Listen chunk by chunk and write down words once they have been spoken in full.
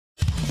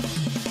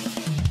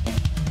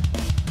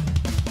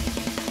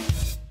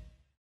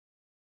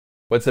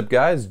What's up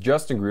guys,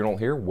 Justin Grunel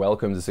here,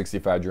 welcome to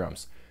 65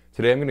 Drums.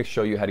 Today I'm going to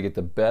show you how to get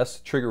the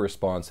best trigger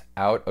response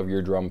out of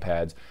your drum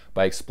pads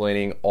by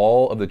explaining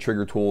all of the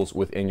trigger tools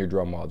within your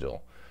drum module.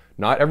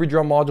 Not every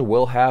drum module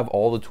will have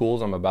all the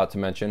tools I'm about to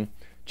mention.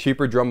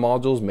 Cheaper drum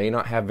modules may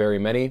not have very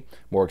many.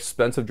 More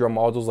expensive drum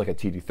modules like a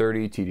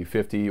TD30,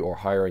 TD50 or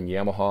higher end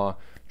Yamaha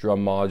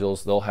drum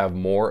modules, they'll have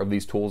more of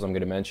these tools I'm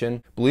going to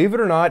mention. Believe it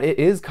or not, it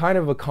is kind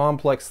of a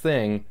complex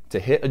thing to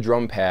hit a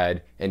drum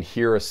pad and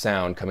hear a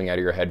sound coming out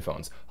of your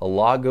headphones. A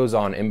lot goes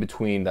on in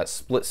between that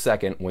split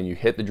second when you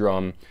hit the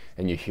drum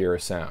and you hear a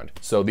sound.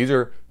 So these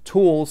are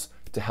tools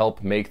to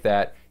help make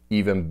that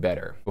even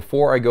better.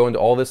 Before I go into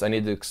all this, I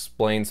need to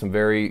explain some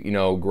very,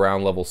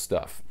 ground level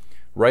stuff.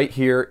 Right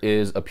here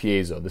is a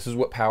piezo. This is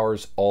what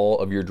powers all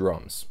of your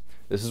drums.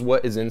 This is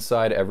what is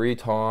inside every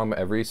tom,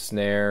 every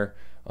snare,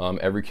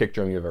 every kick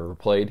drum you've ever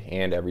played,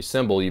 and every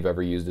cymbal you've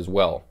ever used as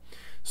well.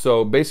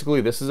 So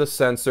basically this is a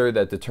sensor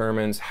that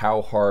determines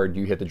how hard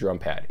you hit the drum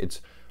pad. It's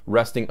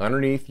resting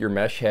underneath your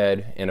mesh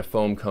head and a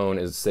foam cone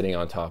is sitting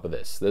on top of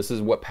this. This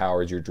is what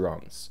powers your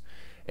drums.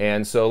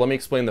 And so let me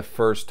explain the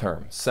first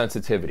term,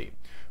 sensitivity.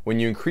 When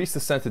you increase the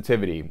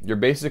sensitivity, you're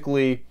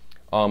basically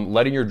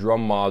letting your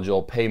drum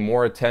module pay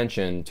more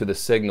attention to the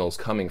signals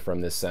coming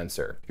from this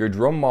sensor. Your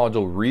drum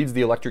module reads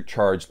the electric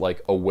charge like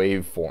a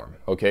waveform,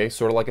 okay?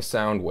 Sort of like a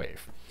sound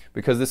wave,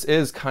 because this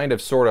is kind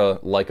of sort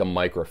of like a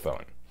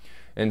microphone.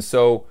 And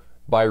so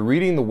by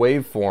reading the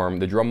waveform,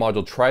 the drum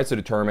module tries to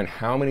determine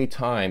how many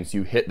times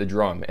you hit the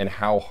drum and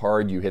how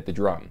hard you hit the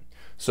drum.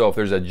 So if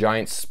there's a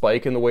giant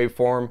spike in the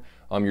waveform,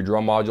 your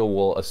drum module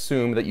will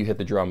assume that you hit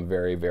the drum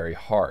very, very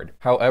hard.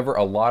 However,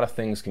 a lot of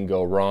things can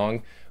go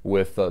wrong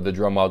with the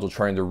drum module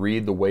trying to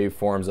read the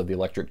waveforms of the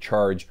electric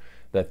charge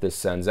that this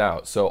sends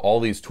out. So all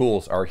these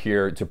tools are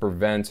here to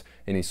prevent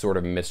any sort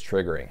of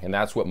mistriggering, and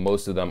that's what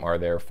most of them are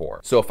there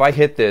for. So if I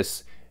hit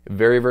this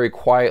very, very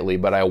quietly,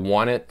 but I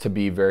want it to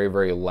be very,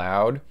 very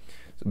loud,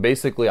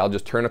 basically I'll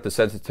just turn up the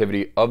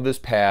sensitivity of this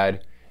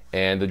pad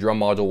and the drum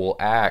module will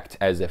act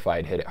as if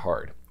I'd hit it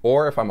hard.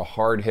 Or if I'm a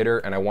hard hitter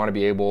and I want to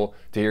be able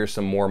to hear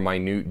some more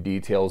minute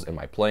details in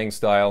my playing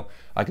style,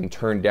 I can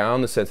turn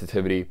down the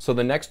sensitivity. So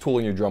the next tool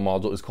in your drum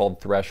module is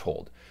called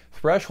threshold.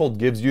 Threshold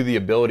gives you the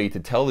ability to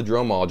tell the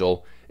drum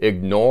module,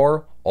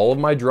 ignore all of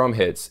my drum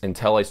hits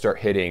until I start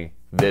hitting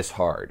this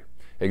hard.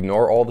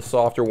 Ignore all the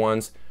softer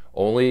ones,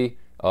 only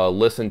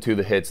listen to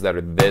the hits that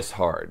are this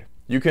hard.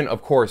 You can,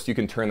 of course, you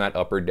can turn that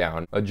up or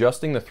down.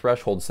 Adjusting the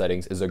threshold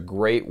settings is a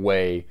great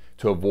way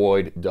to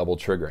avoid double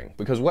triggering,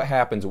 because what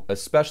happens,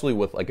 especially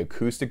with like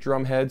acoustic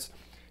drum heads,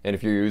 and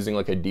if you're using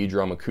like a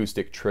D-drum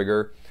acoustic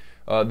trigger,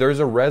 there's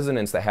a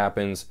resonance that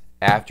happens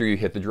after you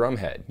hit the drum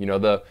head.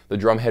 The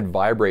drum head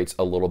vibrates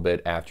a little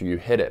bit after you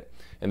hit it,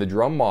 and the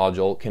drum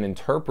module can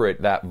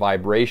interpret that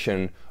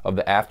vibration of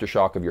the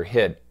aftershock of your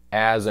hit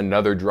as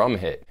another drum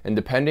hit. And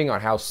depending on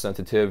how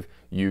sensitive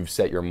you've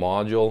set your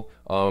module,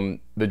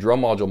 the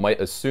drum module might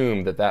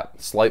assume that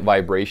that slight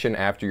vibration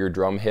after your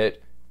drum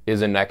hit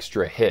is an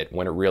extra hit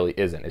when it really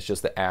isn't. It's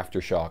just the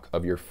aftershock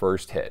of your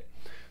first hit.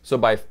 So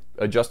by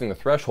adjusting the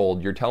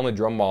threshold, you're telling the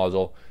drum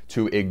module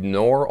to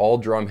ignore all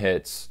drum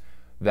hits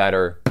that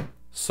are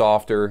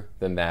softer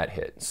than that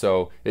hit.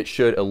 So it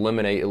should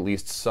eliminate at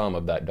least some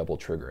of that double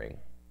triggering.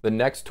 The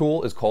next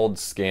tool is called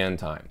scan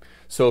time.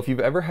 So if you've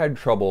ever had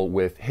trouble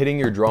with hitting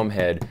your drum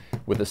head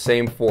with the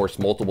same force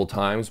multiple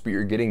times, but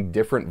you're getting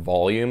different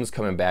volumes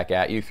coming back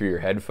at you through your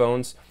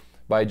headphones,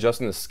 by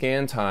adjusting the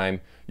scan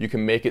time, you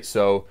can make it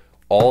so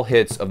all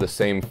hits of the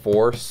same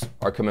force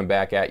are coming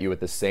back at you at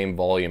the same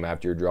volume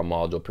after your drum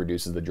module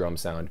produces the drum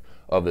sound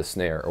of the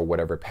snare or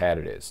whatever pad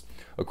it is.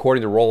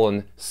 According to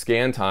Roland,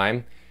 scan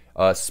time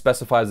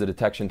specifies the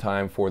detection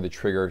time for the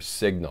trigger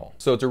signal.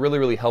 So it's a really,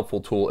 really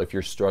helpful tool if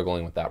you're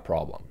struggling with that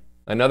problem.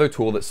 Another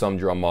tool that some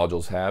drum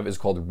modules have is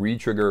called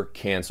Retrig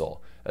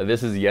Cancel.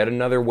 This is yet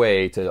another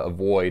way to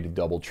avoid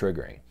double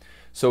triggering.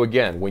 So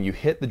again, when you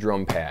hit the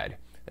drum pad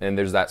and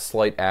there's that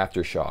slight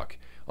aftershock,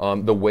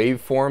 the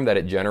waveform that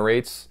it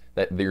generates,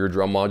 that your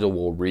drum module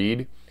will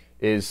read,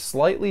 is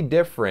slightly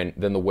different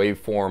than the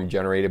waveform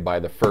generated by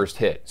the first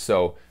hit.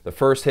 So the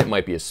first hit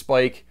might be a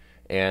spike,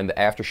 and the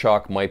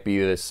aftershock might be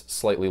this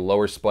slightly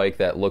lower spike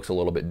that looks a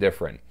little bit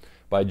different.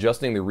 By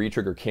adjusting the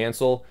Retrig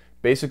Cancel,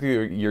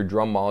 basically your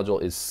drum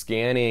module is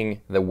scanning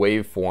the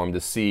waveform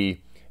to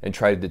see and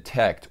try to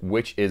detect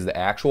which is the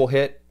actual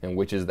hit and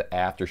which is the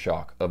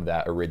aftershock of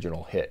that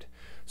original hit.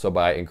 So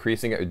by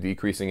increasing it or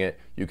decreasing it,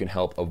 you can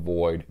help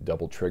avoid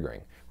double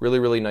triggering. Really,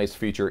 really nice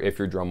feature if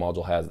your drum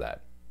module has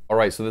that. All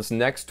right, so this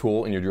next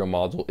tool in your drum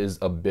module is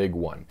a big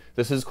one.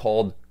 This is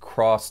called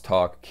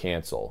Crosstalk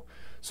Cancel.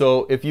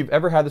 So if you've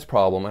ever had this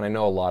problem, and I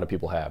know a lot of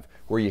people have,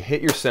 where you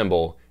hit your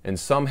cymbal and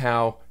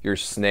somehow your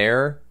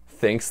snare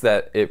thinks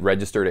that it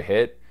registered a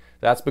hit,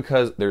 that's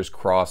because there's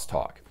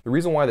crosstalk. The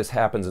reason why this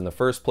happens in the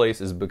first place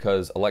is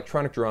because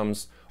electronic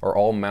drums are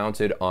all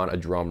mounted on a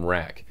drum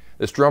rack.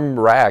 This drum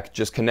rack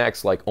just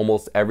connects like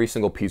almost every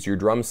single piece of your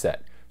drum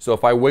set. So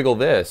if I wiggle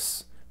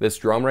this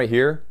drum right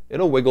here,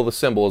 it'll wiggle the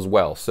cymbal as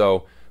well.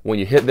 So when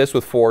you hit this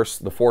with force,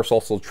 the force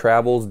also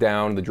travels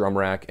down the drum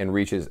rack and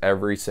reaches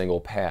every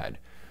single pad.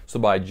 So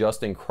by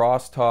adjusting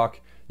crosstalk,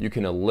 you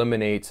can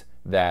eliminate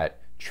that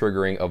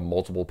triggering of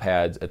multiple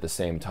pads at the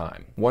same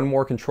time. One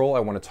more control I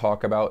want to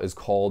talk about is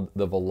called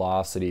the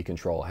velocity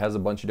control. It has a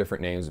bunch of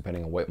different names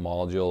depending on what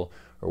module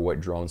or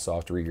what drone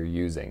software you're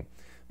using.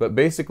 But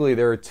basically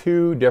there are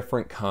two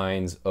different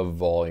kinds of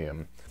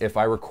volume. If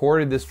I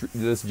recorded this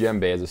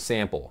djembe as a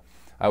sample,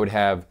 I would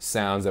have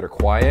sounds that are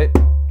quiet,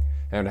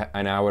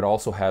 and I would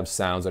also have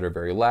sounds that are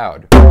very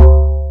loud.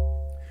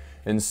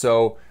 And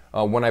so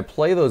when I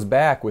play those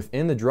back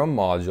within the drum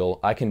module,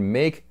 I can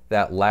make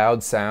that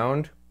loud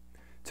sound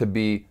to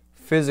be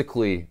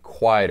physically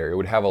quieter. It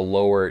would have a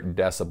lower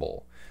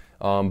decibel,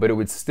 but it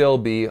would still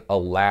be a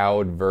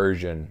loud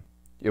version.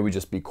 It would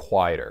just be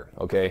quieter,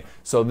 okay?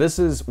 So this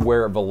is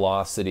where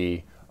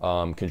velocity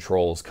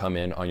controls come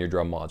in on your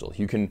drum module.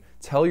 You can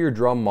tell your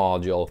drum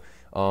module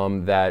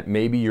that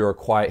maybe you're a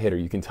quiet hitter.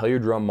 You can tell your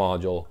drum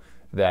module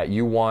that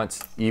you want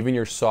even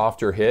your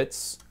softer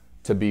hits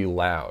to be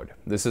loud.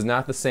 This is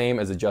not the same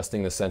as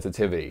adjusting the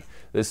sensitivity.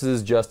 This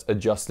is just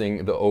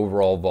adjusting the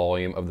overall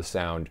volume of the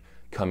sound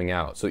coming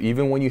out. So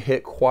even when you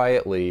hit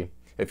quietly,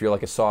 if you're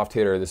like a soft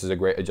hitter, this is a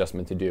great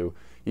adjustment to do.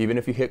 Even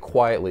if you hit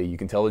quietly, you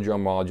can tell the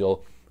drum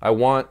module, I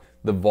want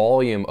the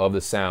volume of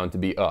the sound to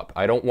be up.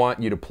 I don't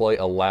want you to play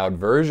a loud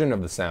version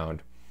of the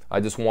sound. I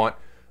just want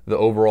the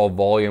overall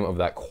volume of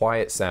that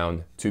quiet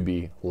sound to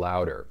be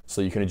louder.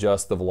 So you can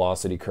adjust the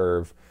velocity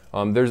curve.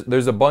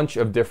 There's a bunch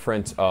of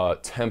different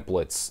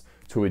templates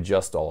to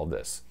adjust all of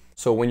this.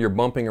 So when you're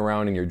bumping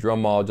around in your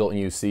drum module and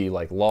you see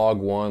like log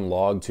 1,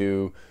 log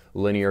 2,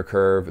 linear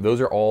curve, those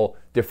are all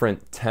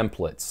different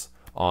templates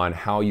on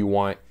how you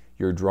want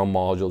your drum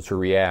module to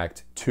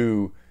react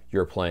to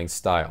your playing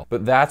style.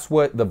 But that's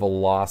what the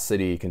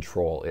velocity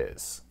control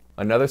is.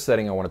 Another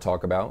setting I want to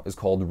talk about is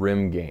called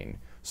rim gain.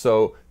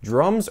 So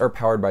drums are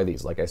powered by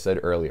these, like I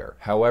said earlier.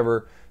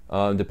 However,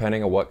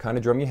 depending on what kind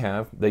of drum you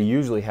have, they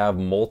usually have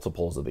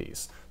multiples of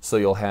these. So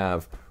you'll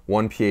have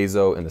one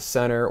piezo in the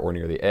center or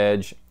near the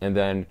edge, and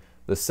then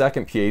the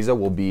second piezo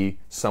will be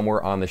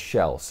somewhere on the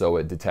shell, so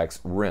it detects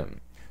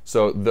rim.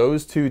 So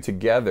those two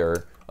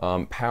together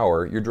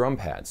power your drum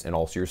pads and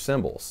also your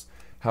cymbals.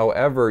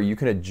 However, you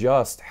can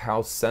adjust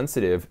how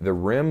sensitive the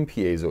rim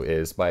piezo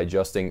is by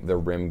adjusting the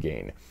rim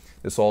gain.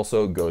 This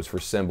also goes for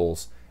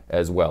cymbals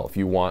as well. If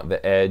you want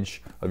the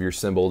edge of your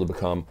cymbal to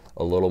become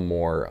a little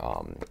more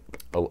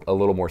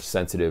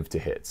sensitive to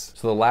hits.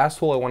 So the last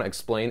tool I want to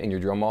explain in your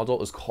drum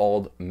module is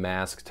called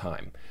mask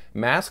time.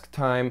 Mask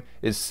time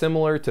is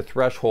similar to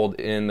threshold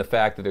in the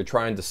fact that they're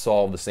trying to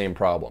solve the same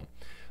problem.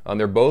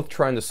 They're both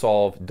trying to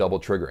solve double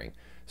triggering.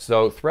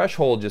 So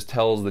threshold just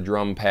tells the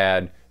drum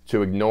pad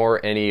to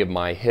ignore any of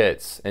my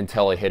hits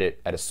until I hit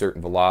it at a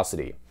certain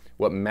velocity.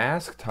 What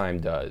mask time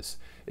does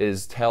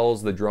is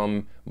tells the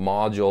drum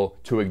module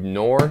to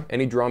ignore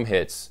any drum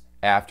hits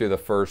after the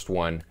first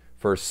one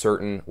for a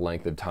certain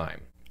length of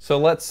time. So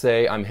let's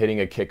say I'm hitting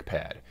a kick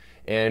pad,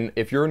 and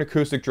if you're an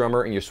acoustic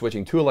drummer and you're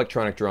switching to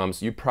electronic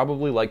drums, you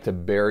probably like to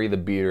bury the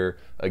beater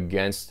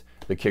against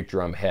the kick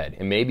drum head,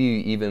 and maybe you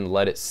even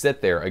let it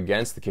sit there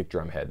against the kick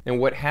drum head. And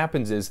what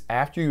happens is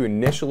after you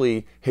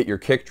initially hit your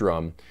kick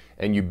drum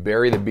and you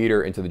bury the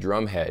beater into the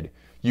drum head,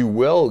 you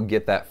will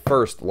get that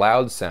first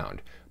loud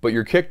sound, but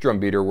your kick drum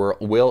beater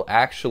will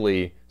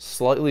actually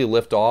slightly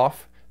lift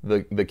off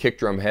the kick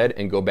drum head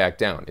and go back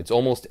down. It's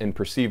almost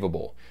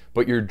imperceivable.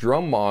 But your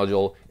drum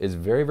module is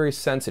very, very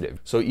sensitive.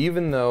 So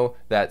even though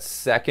that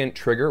second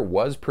trigger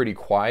was pretty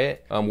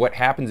quiet, what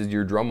happens is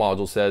your drum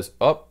module says,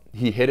 oh,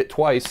 he hit it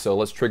twice, so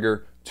let's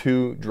trigger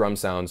two drum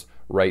sounds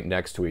right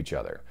next to each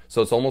other.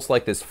 So it's almost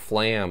like this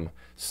flam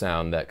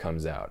sound that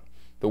comes out.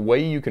 The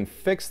way you can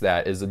fix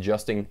that is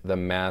adjusting the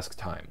mask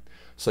time.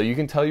 So you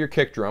can tell your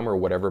kick drum or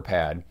whatever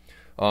pad,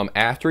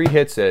 after he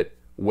hits it,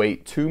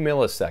 wait 2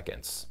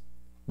 milliseconds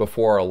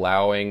before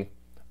allowing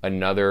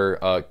another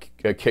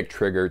a kick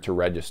trigger to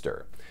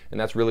register. And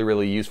that's really,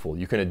 really useful.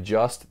 You can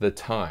adjust the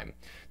time.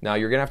 Now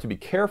you're gonna have to be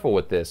careful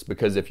with this,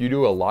 because if you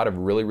do a lot of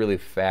really, really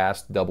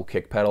fast double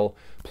kick pedal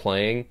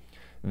playing,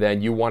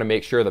 then you wanna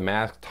make sure the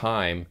mask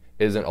time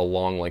isn't a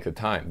long length of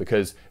time.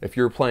 Because if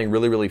you're playing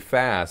really, really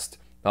fast,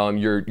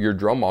 your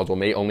drum module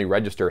may only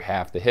register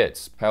half the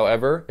hits.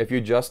 However, if you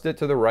adjust it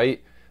to the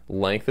right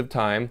length of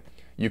time,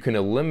 you can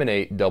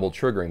eliminate double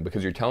triggering,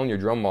 because you're telling your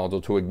drum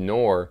module to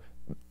ignore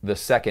the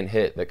second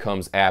hit that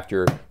comes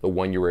after the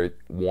one you were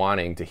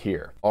wanting to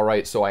hear.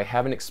 Alright, so I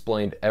haven't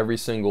explained every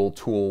single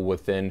tool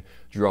within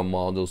drum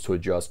modules to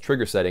adjust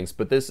trigger settings,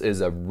 but this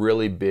is a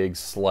really big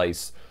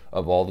slice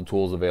of all the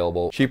tools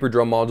available. Cheaper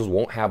drum modules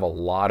won't have a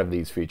lot of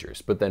these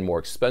features, but then more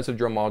expensive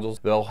drum modules,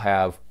 they'll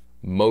have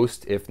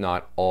most, if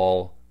not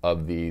all,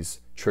 of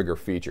these trigger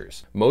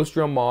features. Most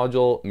drum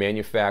module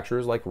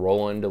manufacturers like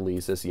Roland,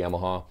 Alesis,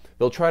 Yamaha,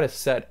 they'll try to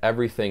set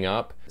everything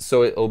up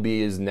so it'll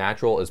be as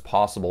natural as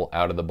possible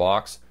out of the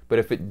box. But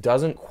if it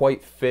doesn't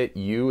quite fit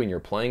you and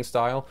your playing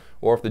style,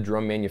 or if the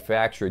drum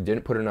manufacturer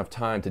didn't put enough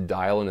time to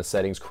dial in the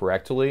settings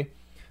correctly,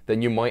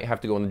 then you might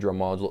have to go in the drum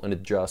module and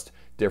adjust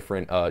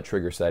different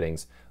trigger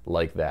settings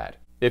like that.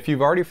 If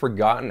you've already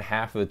forgotten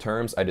half of the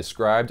terms I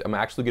described, I'm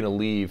actually going to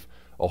leave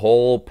a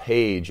whole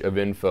page of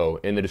info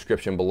in the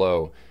description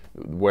below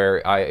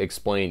where I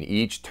explain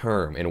each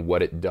term and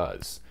what it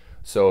does.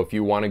 So if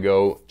you want to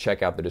go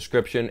check out the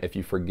description, if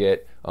you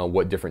forget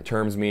what different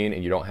terms mean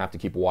and you don't have to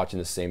keep watching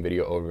the same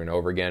video over and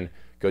over again,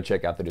 go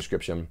check out the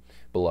description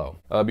below.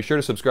 Be sure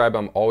to subscribe.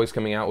 I'm always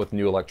coming out with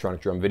new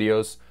electronic drum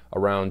videos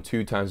around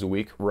 2 times a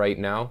week right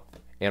now.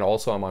 And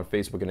also I'm on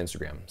Facebook and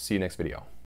Instagram. See you next video.